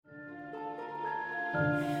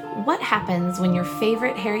What happens when your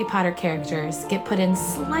favorite Harry Potter characters get put in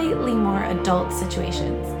slightly more adult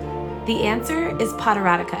situations? The answer is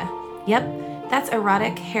Potterotica. Yep, that's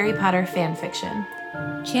erotic Harry Potter fan fiction.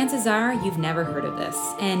 Chances are you've never heard of this,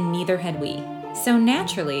 and neither had we. So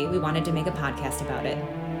naturally, we wanted to make a podcast about it.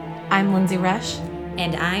 I'm Lindsay Rush.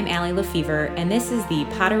 And I'm Allie Lefevre, and this is the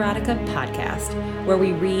Potterotica podcast, where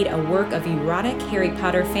we read a work of erotic Harry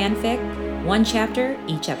Potter fanfic, one chapter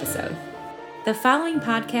each episode. The following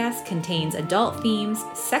podcast contains adult themes,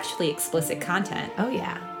 sexually explicit content. Oh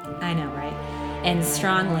yeah. I know, right? And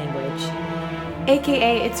strong language.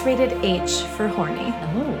 AKA, it's rated H for horny.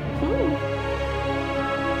 Oh. Ooh.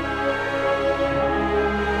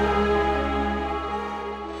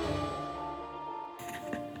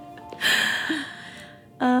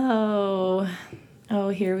 Oh,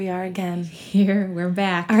 here we are again. Here, we're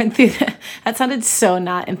back. That sounded so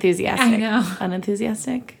not enthusiastic. I know.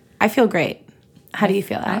 Unenthusiastic. I feel great. How do you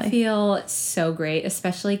feel, Allie? I feel so great,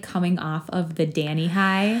 especially coming off of the Danny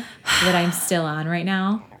high that I'm still on right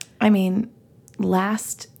now. I mean,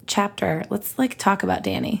 last chapter, let's talk about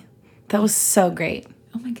Danny. That was so great.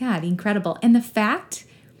 Oh my God, incredible. And the fact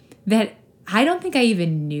that I don't think I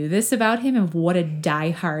even knew this about him and what a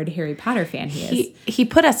diehard Harry Potter fan he is. He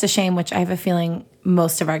put us to shame, which I have a feeling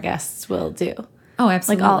most of our guests will do. Oh,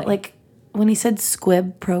 absolutely. Like when he said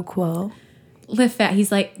squib pro quo. He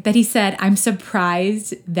said, I'm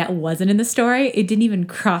surprised that wasn't in the story. It didn't even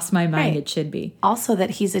cross my mind. Right. It should be. Also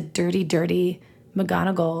that he's a dirty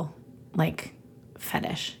McGonagall,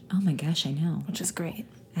 fetish. Oh my gosh, I know. Which is great.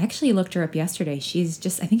 I actually looked her up yesterday. I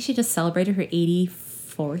think she just celebrated her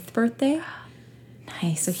 84th birthday.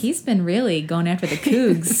 Nice. So he's been really going after the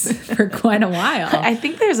cougs for quite a while. I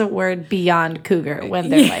think there's a word beyond cougar when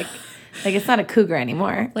they're it's not a cougar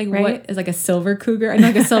anymore. Right? What is a silver cougar? I know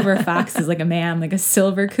a silver fox is a man, a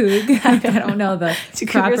silver coug. I don't know the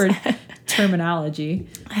proper terminology.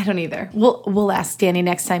 I don't either. We'll ask Danny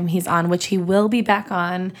next time he's on, which he will be back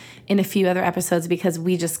on in a few other episodes because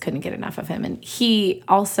we just couldn't get enough of him. And he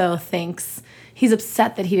also thinks he's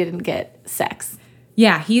upset that he didn't get sex.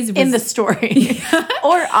 Yeah, in the story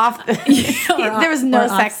or off. There was no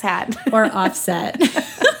sex had or offset.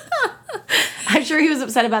 I'm sure he was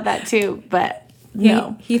upset about that too, but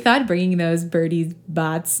no. He thought bringing those Birdie's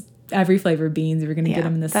bots, every flavor beans, were going to get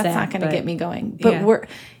him in the sack. That's not going to get me going. But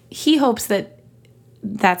he hopes that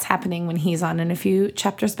that's happening when he's on in a few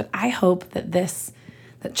chapters. But I hope that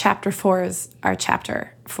chapter 4 is our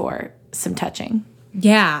chapter for some touching.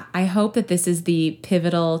 Yeah, I hope that this is the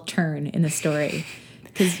pivotal turn in the story.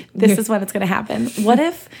 Because this is when it's going to happen. What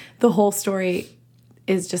if the whole story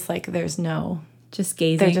is just there's no... Just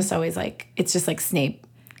gazing. They're just always it's just Snape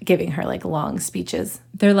giving her long speeches.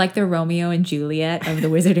 They're like the Romeo and Juliet of the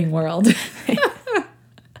wizarding world.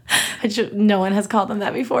 No one has called them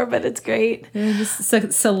that before, but it's great. They're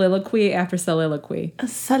just soliloquy after soliloquy.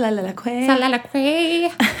 Soliloquy.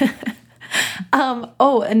 Soliloquy.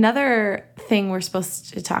 Another thing we're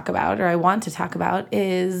supposed to talk about, or I want to talk about,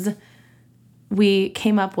 is we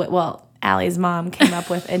came up with, Allie's mom came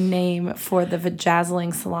up with a name for the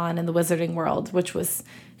vajazzling salon in the wizarding world, which was,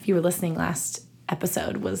 if you were listening last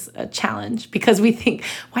episode, was a challenge because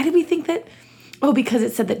why did we think that? Oh, because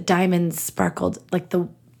it said that diamonds sparkled, the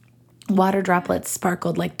water droplets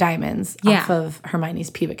sparkled like diamonds off of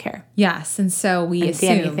Hermione's pubic hair. Yes, and so we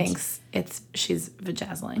assumed... Danny thinks she's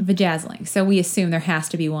vajazzling. Vajazzling. So we assume there has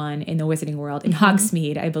to be one in the wizarding world. In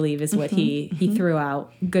Hogsmeade, I believe, is what he threw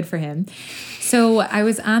out. Good for him. So I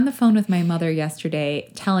was on the phone with my mother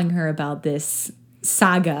yesterday telling her about this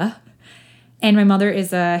saga. And my mother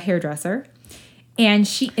is a hairdresser. And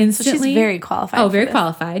she instantly... So she's very qualified. Oh, very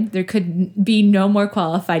qualified. There could be no more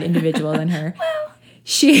qualified individual than her. Well...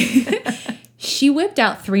 She whipped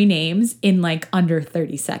out 3 names in under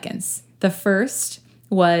 30 seconds. The first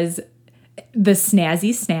was the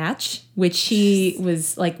Snazzy Snatch, which she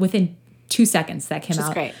was within 2 seconds that came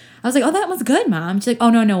out. Great. I was like, oh, that was good, Mom. She's like, oh,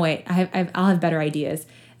 no, wait. I'll have better ideas.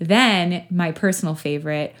 Then my personal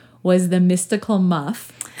favorite was the Mystical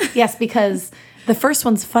Muff. Yes, because the first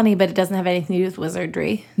one's funny, but it doesn't have anything to do with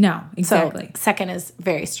wizardry. No, exactly. So second is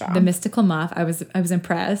very strong. The Mystical Muff, I was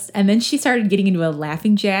impressed. And then she started getting into a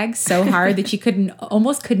laughing jag so hard that she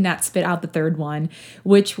almost could not spit out the third one,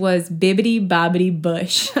 which was Bibbidi Bobbidi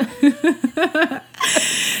Bush.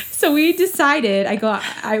 So we decided,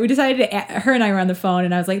 her and I were on the phone,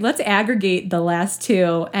 and I was like, let's aggregate the last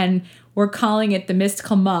 2, and we're calling it the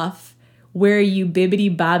Mystical Muff. Where you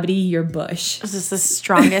bibbidi bobbidi your bush. This is the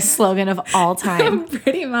strongest slogan of all time.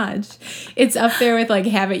 Pretty much. It's up there with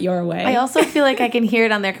have it your way. I also feel like I can hear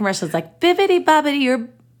it on their commercials, bibbidi bobbidi your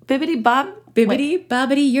bibbidi bob. Bibbidi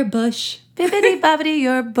bobbidi your bush. Bibbidi bobbidi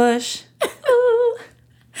your bush. Ooh.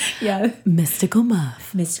 Yeah. Mystical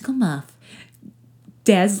muff. Mystical muff.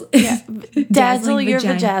 Dazzle your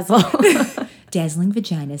vajazzle. Dazzling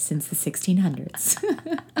vagina since the 1600s.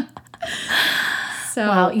 So,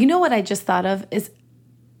 wow. You know what I just thought of is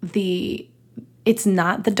it's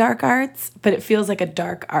not the dark arts, but it feels like a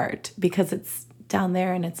dark art because it's down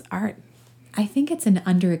there and it's art. I think it's an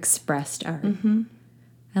underexpressed art. Mm-hmm.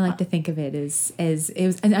 I like to think of it as it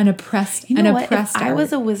was an oppressed, you know an what? oppressed If art. I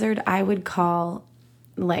was a wizard, I would call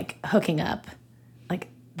like hooking up like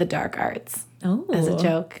the dark arts as a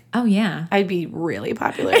joke. Oh yeah, I'd be really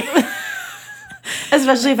popular.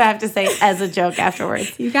 Especially if I have to say as a joke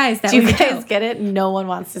afterwards. You guys, Do you guys get it? No one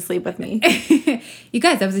wants to sleep with me. You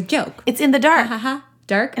guys, that was a joke. It's in the dark.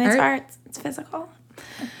 Dark and art. it's art. It's physical.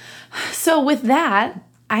 So with that,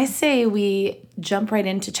 I say we jump right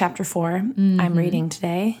into chapter 4. Mm-hmm. I'm reading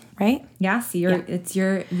today, right? Yes, it's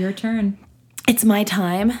your turn. It's my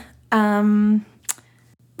time.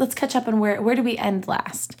 Let's catch up on where did we end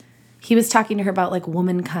last? He was talking to her about like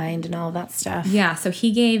womankind and all of that stuff. Yeah, so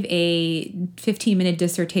he gave a 15-minute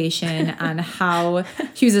dissertation on how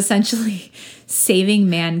she was essentially saving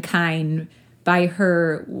mankind by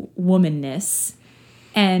her womanness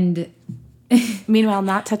and meanwhile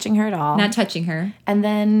not touching her at all. Not touching her. And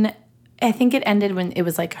then I think it ended when it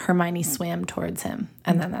was like Hermione swam towards him.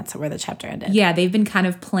 And then that's where the chapter ended. Yeah, they've been kind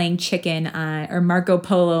of playing chicken or Marco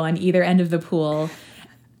Polo on either end of the pool.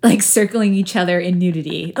 Like circling each other in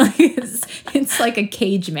nudity. Like it's like a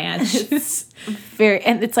cage match. It's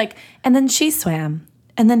and it's like, and then she swam,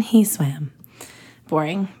 and then he swam.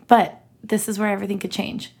 Boring. But this is where everything could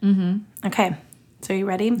change. Mm-hmm. Okay. So are you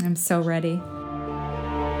ready? I'm so ready.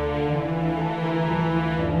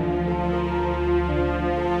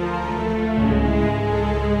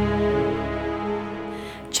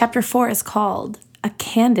 Chapter 4 is called A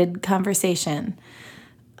Candid Conversation.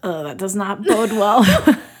 Oh, that does not bode well.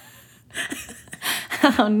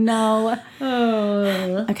 Oh, no.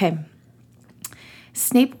 Oh. Okay.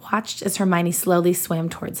 Snape watched as Hermione slowly swam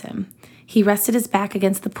towards him. He rested his back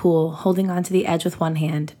against the pool, holding onto the edge with one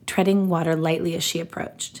hand, treading water lightly as she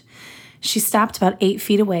approached. She stopped about 8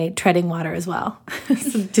 feet away, treading water as well.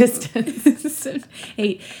 Some distance.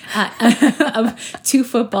 2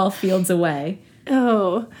 football fields away.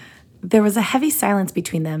 Oh. There was a heavy silence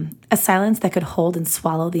between them, a silence that could hold and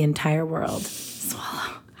swallow the entire world.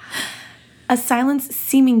 Swallow. A silence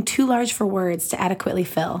seeming too large for words to adequately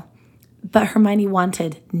fill. But Hermione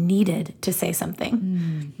needed to say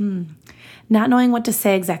something. Not knowing what to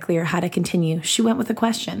say exactly or how to continue, she went with a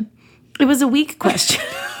question. It was a weak question.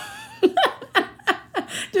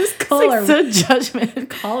 Just call her. So judgment.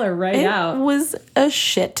 Call her right out. It was a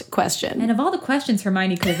shit question. And of all the questions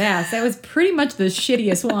Hermione could have asked, that was pretty much the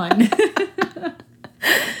shittiest one.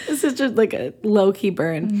 This is just like a low-key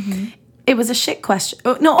burn. Mm-hmm. It was a shit question.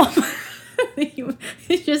 Oh, no. You're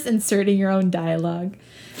just inserting your own dialogue.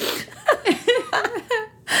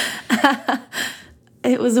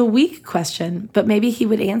 It was a weak question, but maybe he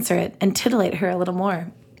would answer it and titillate her a little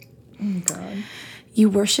more. Oh, God. You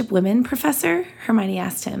worship women, Professor? Hermione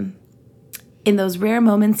asked him. In those rare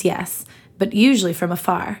moments, yes, but usually from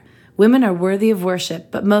afar. Women are worthy of worship,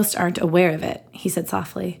 but most aren't aware of it, he said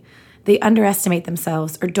softly. They underestimate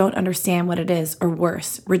themselves or don't understand what it is, or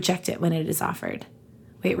worse, reject it when it is offered.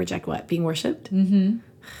 Wait, reject what? Being worshipped? Mm-hmm.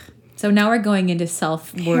 So now we're going into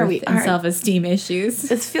self-worth and self-esteem issues.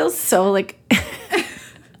 This feels so like...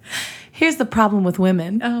 Here's the problem with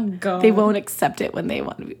women. Oh, God. They won't accept it when they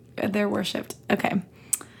want to be, they're worshipped. Okay.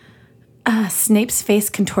 Snape's face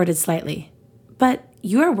contorted slightly. But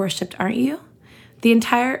you are worshipped, aren't you? The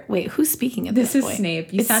entire... Wait, who's speaking at this point? This is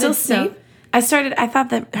Snape. It's still Snape? I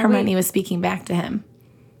thought that Hermione was speaking back to him.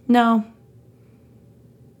 No.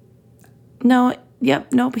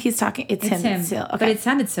 Yep, nope, he's talking. It's him. Still. Okay. But it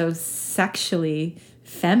sounded so sexually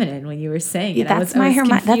feminine when you were saying it. That's my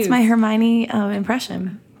Hermione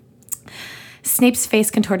impression. Snape's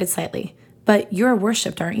face contorted slightly. But you're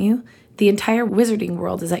worshipped, aren't you? The entire wizarding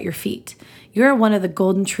world is at your feet. You're one of the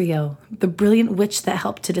golden trio, the brilliant witch that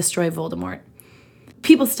helped to destroy Voldemort.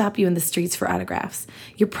 People stop you in the streets for autographs.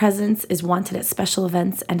 Your presence is wanted at special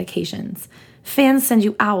events and occasions. Fans send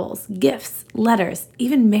you owls, gifts, letters,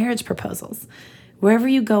 even marriage proposals. Wherever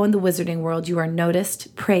you go in the wizarding world, you are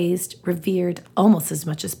noticed, praised, revered, almost as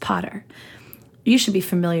much as Potter. You should be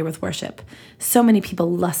familiar with worship. So many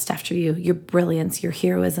people lust after you, your brilliance, your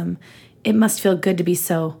heroism. It must feel good to be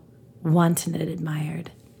so wanted and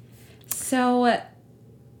admired. So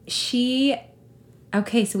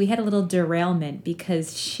so we had a little derailment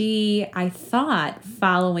because I thought,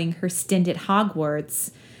 following her stint at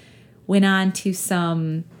Hogwarts, went on to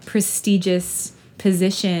some prestigious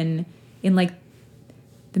position in like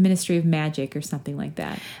the Ministry of Magic or something like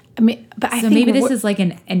that. I mean, but I think maybe this is like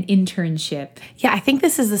an internship. Yeah, I think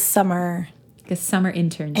this is a summer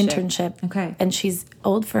internship. Okay. And she's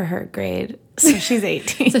old for her grade, so she's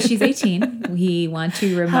 18. So she's 18. We want to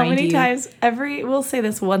remind you. How many times we'll say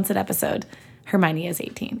this once an episode. Hermione is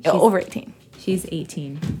 18. Over 18. She's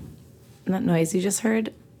 18. And that noise you just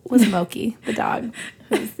heard was Moki, the dog,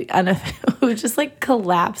 who just like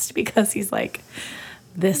collapsed because he's like,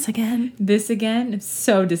 this again? This again? I'm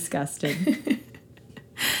so disgusted.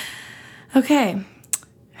 Okay.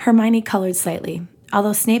 Hermione colored slightly.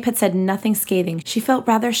 Although Snape had said nothing scathing, she felt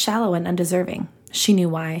rather shallow and undeserving. She knew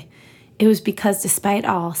why. It was because despite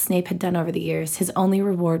all Snape had done over the years, his only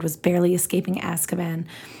reward was barely escaping Azkaban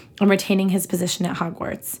and retaining his position at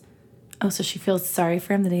Hogwarts. Oh, so she feels sorry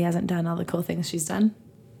for him that he hasn't done all the cool things she's done?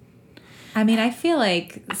 I mean, I feel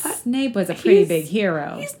like Snape was a pretty big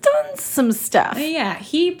hero. He's done some stuff. Yeah,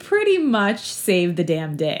 he pretty much saved the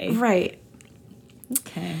damn day. Right.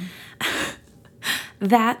 Okay.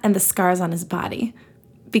 That and the scars on his body.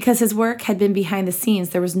 Because his work had been behind the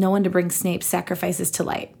scenes, there was no one to bring Snape's sacrifices to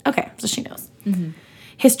light. Okay, so she knows. Mm-hmm.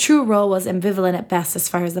 His true role was ambivalent at best as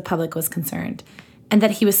far as the public was concerned. And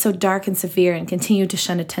that he was so dark and severe and continued to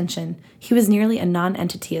shun attention, he was nearly a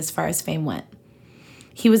non-entity as far as fame went.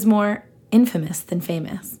 He was more infamous than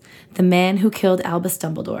famous. The man who killed Albus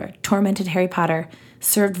Dumbledore, tormented Harry Potter,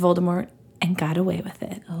 served Voldemort, and got away with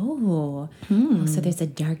it. Oh, so there's a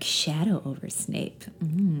dark shadow over Snape.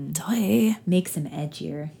 Toy. Makes him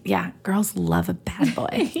edgier. Yeah, girls love a bad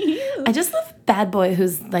boy. I just love bad boy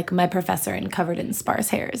who's like my professor and covered in sparse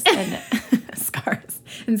hairs and scars.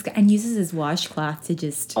 And uses his washcloth to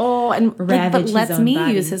just ravage but lets his own me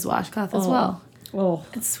body. use his washcloth as well. Oh,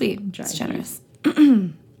 it's sweet. It's generous.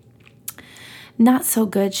 Not so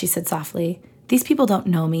good, she said softly. These people don't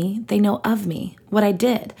know me. They know of me, what I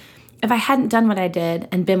did. If I hadn't done what I did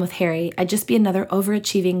and been with Harry, I'd just be another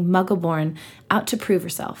overachieving muggle-born out to prove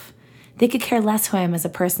herself. They could care less who I am as a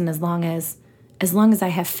person as long as I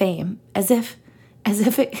have fame. As if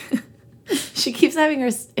it... She keeps having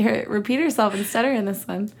her repeat herself and stutter in this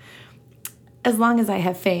one. As long as I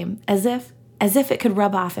have fame. As if it could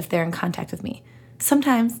rub off if they're in contact with me.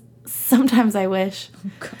 Sometimes I wish... Oh,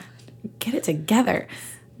 God. Get it together.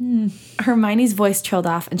 Hermione's voice trailed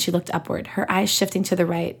off and she looked upward, her eyes shifting to the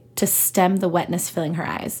right to stem the wetness filling her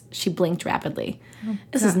eyes. She blinked rapidly. Oh,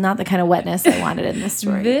 this is not the kind of wetness I wanted in this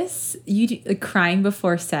story. Crying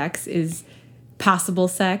before sex is possible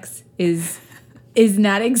sex is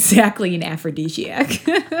not exactly an aphrodisiac.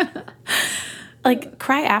 Like,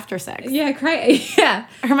 cry after sex. Yeah, cry. Yeah.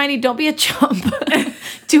 Hermione, don't be a chump.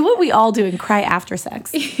 Do what we all do and cry after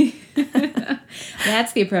sex.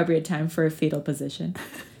 That's the appropriate time for a fetal position.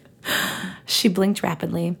 She blinked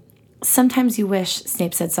rapidly. Sometimes you wish,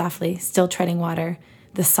 Snape said softly, still treading water,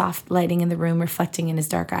 the soft lighting in the room reflecting in his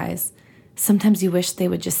dark eyes. Sometimes you wish they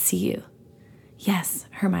would just see you. Yes,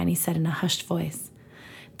 Hermione said in a hushed voice.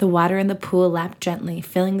 The water in the pool lapped gently,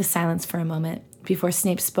 filling the silence for a moment, before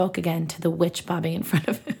Snape spoke again to the witch bobbing in front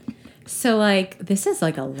of him. So, like, this is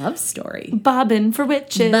like a love story. Bobbin' for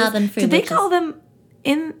witches. Bobbin' for Did witches. they call them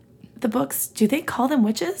in the books? Do they call them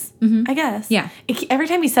witches? Mm-hmm. I guess. Yeah. Every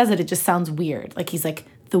time he says it, it just sounds weird. Like he's like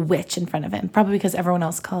the witch in front of him. Probably because everyone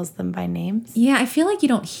else calls them by names. Yeah, I feel like you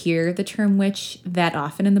don't hear the term witch that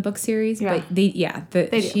often in the book series. Yeah.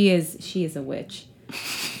 But she is a witch.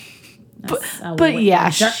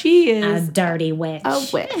 She is a dirty witch. A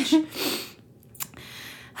witch.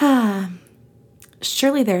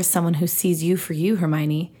 Surely there is someone who sees you for you,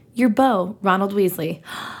 Hermione. Your beau, Ronald Weasley.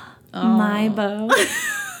 My beau.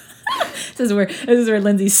 This is where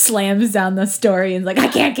Lindsay slams down the story and is like, I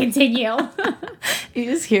can't continue. You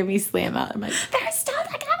just hear me slam out. I'm like, there's still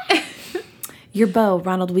the cover. Your beau,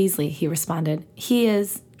 Ronald Weasley, he responded. He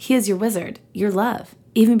is your wizard, your love,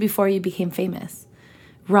 even before you became famous.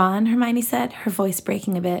 Ron, Hermione said, her voice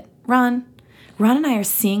breaking a bit. Ron and I are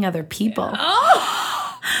seeing other people.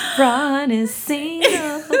 Oh! Ron is seeing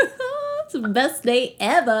It's the best day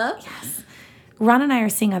ever. Yes. Ron and I are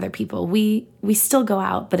seeing other people. We still go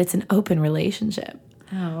out, but it's an open relationship.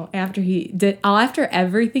 Oh, after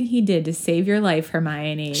everything he did to save your life,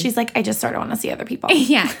 Hermione. She's like, I just sort of want to see other people.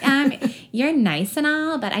 Yeah. You're nice and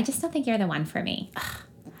all, but I just don't think you're the one for me.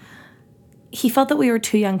 He felt that we were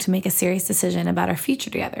too young to make a serious decision about our future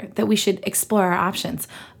together, that we should explore our options.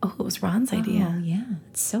 Oh, it was Ron's idea. Oh, yeah.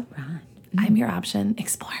 It's so Ron. I'm your option.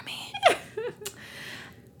 Explore me.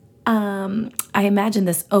 I imagine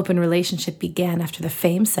this open relationship began after the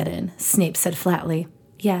fame set in, Snape said flatly.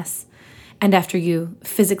 Yes. And after you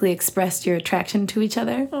physically expressed your attraction to each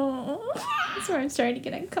other. Oh. That's where I'm starting to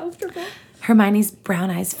get uncomfortable. Hermione's brown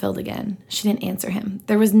eyes filled again. She didn't answer him.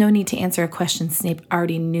 There was no need to answer a question Snape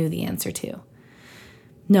already knew the answer to.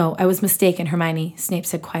 No, I was mistaken, Hermione, Snape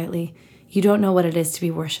said quietly. You don't know what it is to be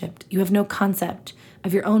worshipped. You have no concept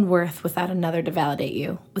of your own worth without another to validate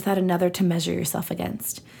you, without another to measure yourself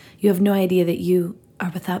against. You have no idea that you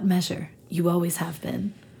are without measure. You always have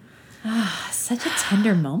been. Such a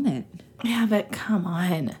tender moment. Yeah, but come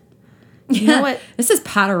on. You know what? This is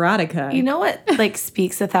Potterotica. You know what, like,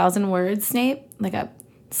 speaks 1,000 words, Snape? Like a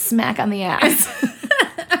smack on the ass.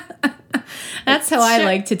 That's how I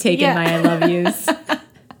like to take in my I love yous.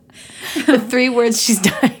 The 3 words she's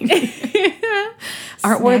dying.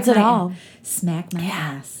 Aren't words at all. Smack my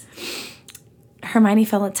ass. Hermione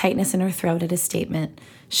felt a tightness in her throat at his statement.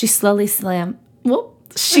 She slowly swam a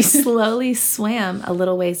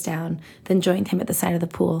little ways down, then joined him at the side of the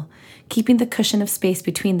pool, keeping the cushion of space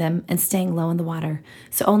between them and staying low in the water,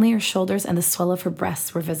 so only her shoulders and the swell of her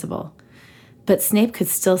breasts were visible. But Snape could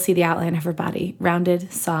still see the outline of her body,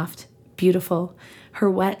 rounded, soft, beautiful, her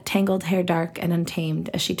wet, tangled hair dark and untamed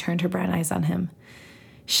as she turned her brown eyes on him.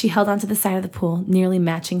 She held onto the side of the pool, nearly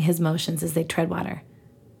matching his motions as they tread water.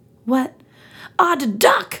 What? Odd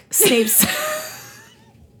duck, Snape said.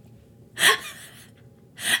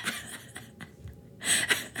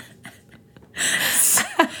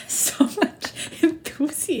 So much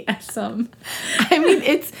enthusiasm. I mean,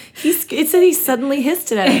 it said he suddenly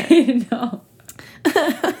hissed it at her. I know.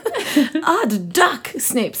 Odd duck,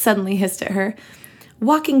 Snape suddenly hissed at her.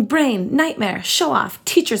 Walking brain, nightmare, show off,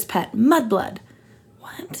 teacher's pet, mudblood.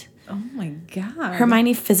 What? Oh my God.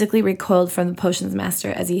 Hermione physically recoiled from the potions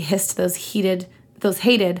master as he hissed those hated,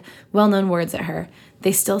 well-known words at her.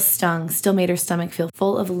 They still stung, still made her stomach feel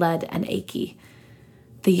full of lead and achy.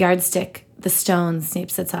 The yardstick, the stones, Snape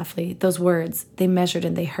said softly. Those words, they measured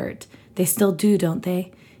and they hurt. They still do, don't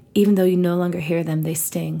they? Even though you no longer hear them, they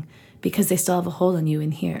sting, because they still have a hold on you in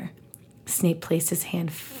here. Snape placed his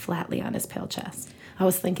hand flatly on his pale chest. I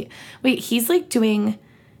was thinking, wait, he's like doing,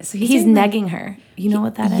 so he's negging her. You know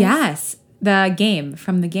what that is? Yes. The game,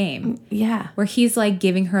 from the game. Yeah. Where he's like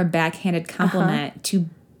giving her a backhanded compliment to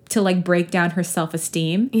like break down her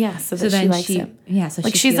self-esteem. Yeah, so that she likes him. Yeah, so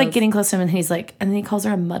like she she's feels, like getting close to him and he's like, and then he calls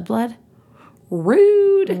her a mudblood.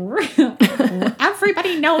 Rude.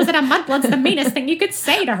 Everybody knows that a mudblood's the meanest thing you could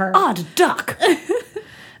say to her. Odd duck. I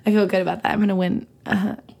feel good about that. I'm going to win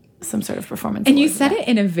some sort of performance. And you said it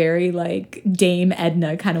in a very like Dame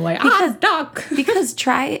Edna kind of way. Odd duck. Because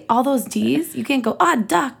try all those D's. You can't go odd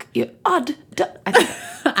duck. You odd duck.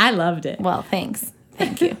 I loved it. Well, thanks.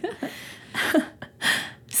 Thank you.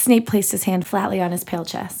 Snape placed his hand flatly on his pale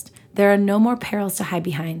chest. There are no more perils to hide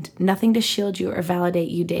behind, nothing to shield you or validate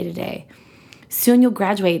you day to day. Soon you'll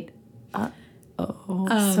graduate.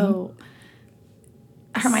 So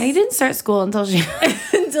Hermione didn't start school until she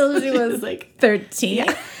was like 13.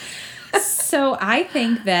 Yeah. So I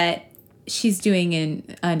think that she's doing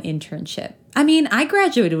an internship. I mean, I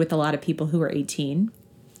graduated with a lot of people who were 18,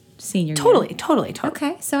 senior year. Totally.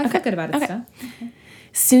 Okay, so I feel good about it. Okay. So. Okay.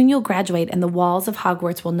 Soon you'll graduate and the walls of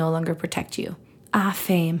Hogwarts will no longer protect you. Ah,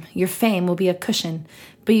 fame. Your fame will be a cushion,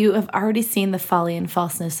 but you have already seen the folly and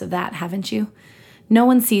falseness of that, haven't you? No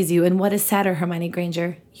one sees you, and what is sadder, Hermione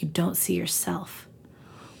Granger, you don't see yourself.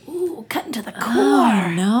 Ooh, cutting to the core.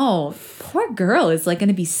 Oh, no. Poor girl is like going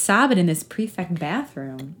to be sobbing in this prefect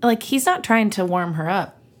bathroom. Like, he's not trying to warm her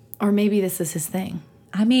up. Or maybe this is his thing.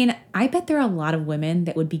 I mean, I bet there are a lot of women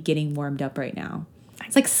that would be getting warmed up right now.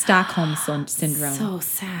 It's like Stockholm syndrome. So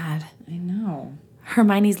sad. I know.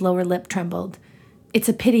 Hermione's lower lip trembled. It's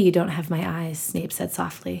a pity you don't have my eyes, Snape said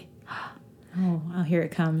softly. Oh, here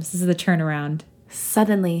it comes. This is the turnaround.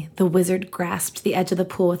 Suddenly, the wizard grasped the edge of the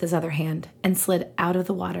pool with his other hand and slid out of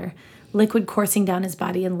the water, liquid coursing down his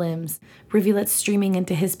body and limbs, rivulets streaming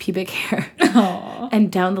into his pubic hair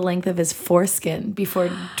and down the length of his foreskin before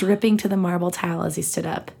dripping to the marble tile as he stood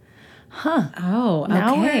up. Huh. Oh,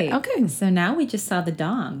 now okay. Okay. So now we just saw the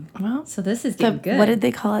dong. Well, so this is getting good. What did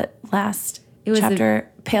they call it last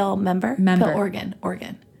chapter? Pale member? Pale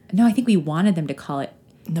organ. No, I think we wanted them to call it.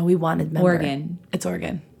 No, we wanted member. Organ. It's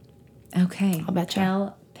organ. Okay. I'll bet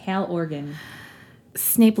you. Pale organ.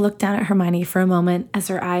 Snape looked down at Hermione for a moment as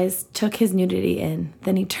her eyes took his nudity in.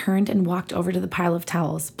 Then he turned and walked over to the pile of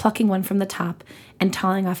towels, plucking one from the top and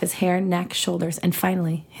towelling off his hair, neck, shoulders, and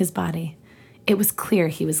finally his body. It was clear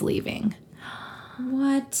he was leaving.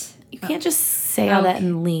 What? You can't just say all that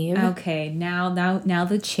and leave. Okay, now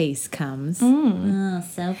the chase comes. Oh,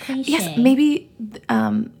 so cliche. Yes, maybe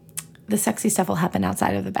the sexy stuff will happen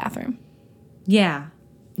outside of the bathroom. Yeah.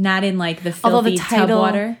 Not in like the filthy tub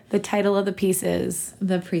water. The title of the piece is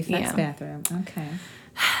The Prefect's Bathroom. Okay.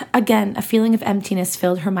 Again, a feeling of emptiness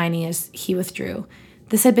filled Hermione as he withdrew.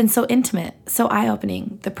 This had been so intimate, so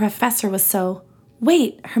eye-opening. The professor was so...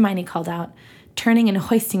 Wait, Hermione called out, turning and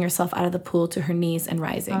hoisting herself out of the pool to her knees and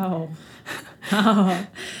rising. Oh,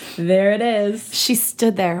 there it is. She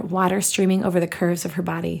stood there, water streaming over the curves of her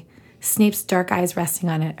body. Snape's dark eyes resting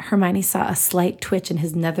on it, Hermione saw a slight twitch in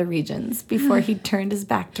his nether regions before he turned his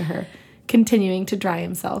back to her, continuing to dry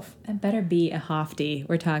himself. It better be a Hofty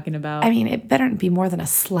we're talking about. I mean, it better be more than a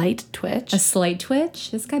slight twitch. A slight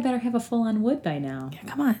twitch? This guy better have a full-on wood by now. Yeah,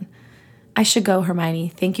 come on. I should go, Hermione.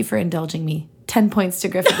 Thank you for indulging me. 10 points to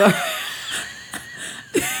Gryffindor.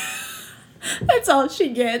 That's all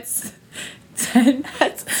she gets. 10.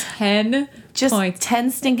 That's 10 Just points.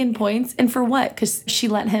 10 stinking points. And for what? Because she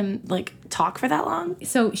let him, like, talk for that long?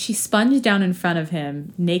 So she sponged down in front of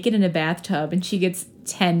him, naked in a bathtub, and she gets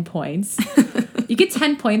 10 points. You get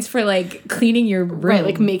 10 points for, like, cleaning your room. Right,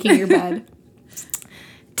 like making your bed.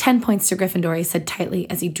 10 points to Gryffindor, he said tightly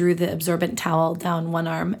as he drew the absorbent towel down one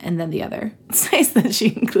arm and then the other. It's nice that she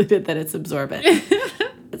included that it's absorbent.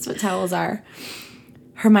 That's what towels are.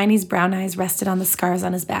 Hermione's brown eyes rested on the scars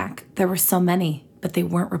on his back. There were so many, but they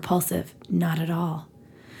weren't repulsive. Not at all.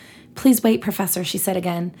 Please wait, Professor, she said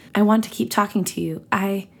again. I want to keep talking to you.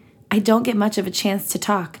 I don't get much of a chance to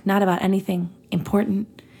talk, not about anything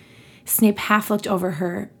important. Snape half looked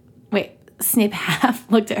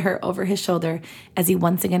at her over his shoulder as he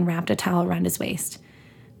once again wrapped a towel around his waist.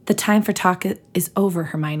 The time for talk is over,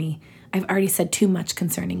 Hermione. I've already said too much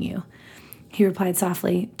concerning you, he replied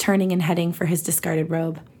softly, turning and heading for his discarded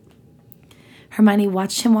robe. Hermione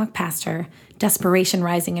watched him walk past her, desperation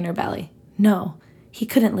rising in her belly. No, he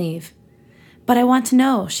couldn't leave. But I want to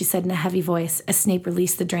know, she said in a heavy voice as Snape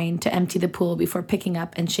released the drain to empty the pool before picking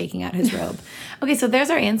up and shaking out his robe. Okay, so there's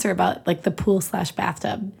our answer about like the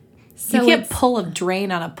pool/bathtub. So you can't pull a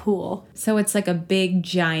drain on a pool. So it's like a big,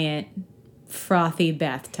 giant, frothy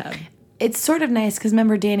bathtub. It's sort of nice because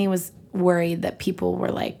remember Danny was worried that people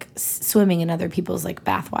were like swimming in other people's like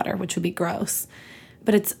bathwater, which would be gross.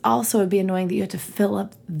 But it's also would be annoying that you have to fill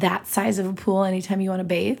up that size of a pool anytime you want to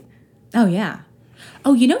bathe. Oh, yeah.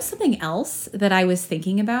 Oh, you know something else that I was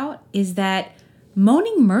thinking about is that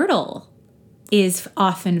Moaning Myrtle is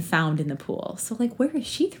often found in the pool. So, like, where is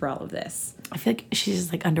she through all of this? I feel like she's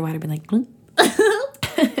just like underwater being like, Gloom.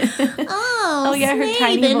 Oh yeah, her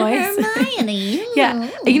tiny voice. Hermione. Yeah.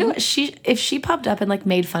 You know what? If she popped up and like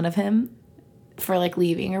made fun of him for like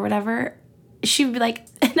leaving or whatever, she would be like,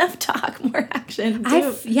 enough talk, more action.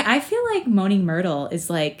 I feel like Moaning Myrtle is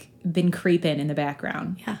like been creeping in the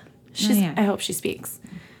background. Yeah. Yeah. I hope she speaks.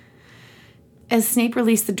 As Snape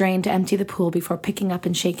released the drain to empty the pool before picking up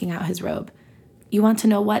and shaking out his robe. You want to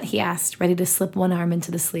know what? He asked, ready to slip one arm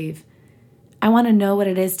into the sleeve. I want to know what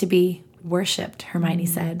it is to be worshipped, Hermione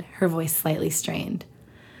said, her voice slightly strained.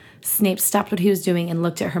 Snape stopped what he was doing and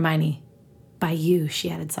looked at Hermione. By you, she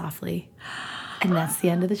added softly. And that's the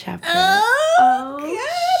end of the chapter. Oh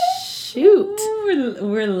shoot.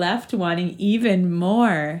 We're left wanting even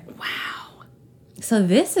more. Wow. So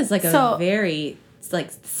this is like it's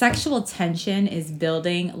like sexual tension is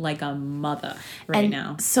building like a mother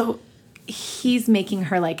now. So he's making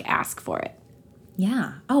her like ask for it.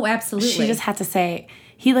 Yeah. Oh, absolutely. She just had to say,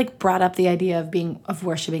 he like brought up the idea of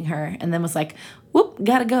worshiping her and then was like, whoop,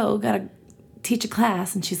 gotta teach a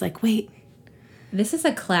class. And she's like, wait. This is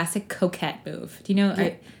a classic coquette move. Do you know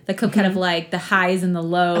the coquette of like the highs and the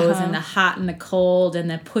lows and the hot and the cold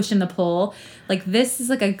and the push and the pull? Like this is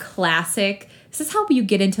like a classic. This is how you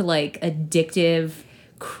get into like addictive,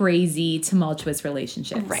 crazy, tumultuous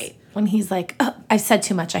relationships. Right. When he's like, oh, I've said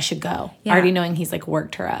too much, I should go. Yeah. Already knowing he's like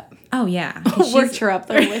worked her up. Oh, yeah. Worked her up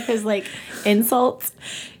though with his like insults.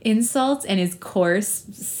 Insults and his coarse,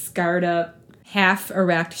 scarred up, half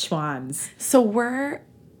erect schwans. So we're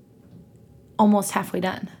almost halfway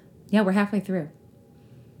done. Yeah, we're halfway through.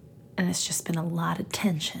 And it's just been a lot of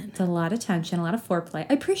tension. It's a lot of tension, a lot of foreplay.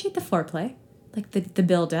 I appreciate the foreplay, like the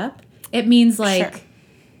build up. It means like... Sure.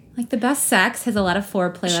 Like the best sex has a lot of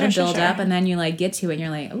foreplay, a lot of build up, and then you like get to it and you're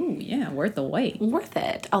like, oh yeah, worth the wait. Worth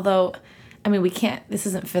it. Although, I mean, this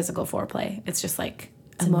isn't physical foreplay. It's just like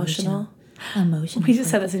emotional. Emotional. We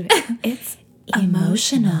just said this. It's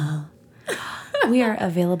emotional. We are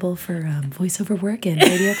available for voiceover work and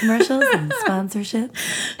radio commercials and sponsorship.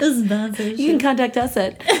 You can contact us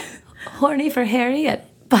at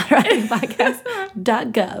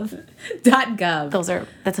hornyforharry@potterwritingpodcast.gov.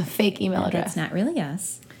 That's a fake email address. That's not really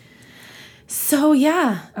us. So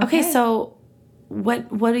yeah. Okay, so what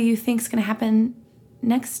do you think's going to happen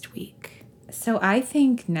next week? So I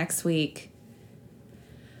think next week,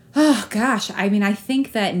 oh gosh, I mean, I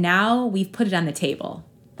think that now we've put it on the table.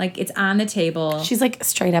 Like, it's on the table. She's like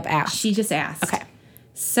straight up asked. She just asked. Okay.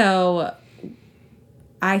 So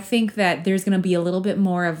I think that there's going to be a little bit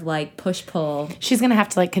more of like push-pull. She's going to have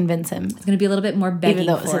to like convince him. It's going to be a little bit more begging Even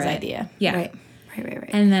though it was for his it. idea. Yeah. Right.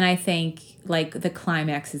 And then I think like the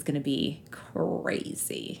climax is going to be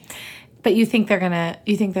crazy. But you think they're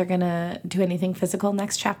gonna do anything physical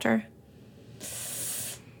next chapter?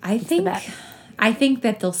 I think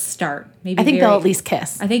that they'll start. Maybe I think they'll at least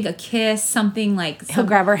kiss. I think a kiss, something like He'll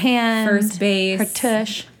grab her hand, first base, her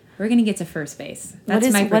tush. We're gonna get to first base.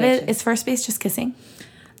 That's my prediction. What is first base? Just kissing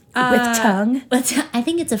with tongue. I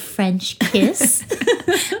think it's a French kiss.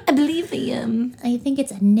 I believe I think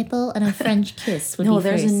it's a nipple and a French kiss. No,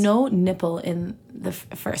 there's no nipple in the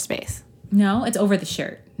first base. No, it's over the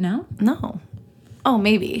shirt. No. Oh,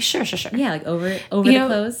 maybe. Sure. Yeah, like over the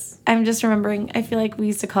clothes. I'm just remembering. I feel like we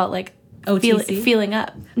used to call it like OTC? feeling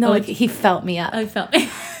up. No, like he felt me up. I felt me.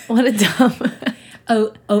 What a dumb.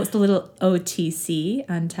 It's the little OTC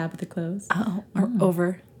on top of the clothes. Or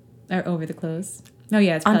over the clothes. No,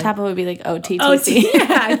 yeah, it's on probably, top of it would be like OTTC.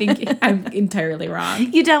 Yeah, I think I'm entirely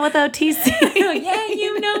wrong. You done with OTC? Yeah,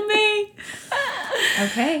 you know me.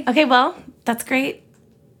 Okay. Okay, well, that's great.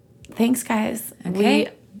 Thanks, guys. Okay. We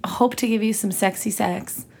hope to give you some sexy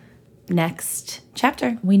sex next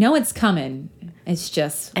chapter. We know it's coming. It's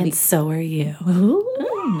just... And so are you.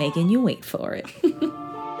 Ooh, making you wait for it.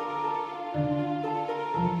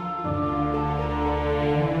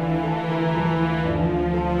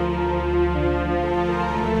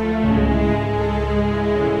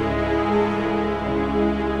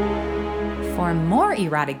 For more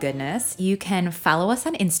erotic goodness, you can follow us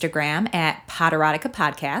on Instagram at Poderotica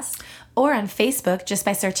Podcast. Or on Facebook, just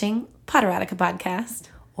by searching Poderotica Podcast.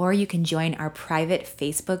 Or you can join our private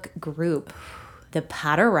Facebook group, the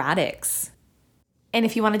Poderotics. And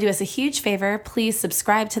if you want to do us a huge favor, please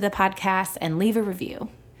subscribe to the podcast and leave a review.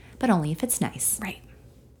 But only if it's nice. Right.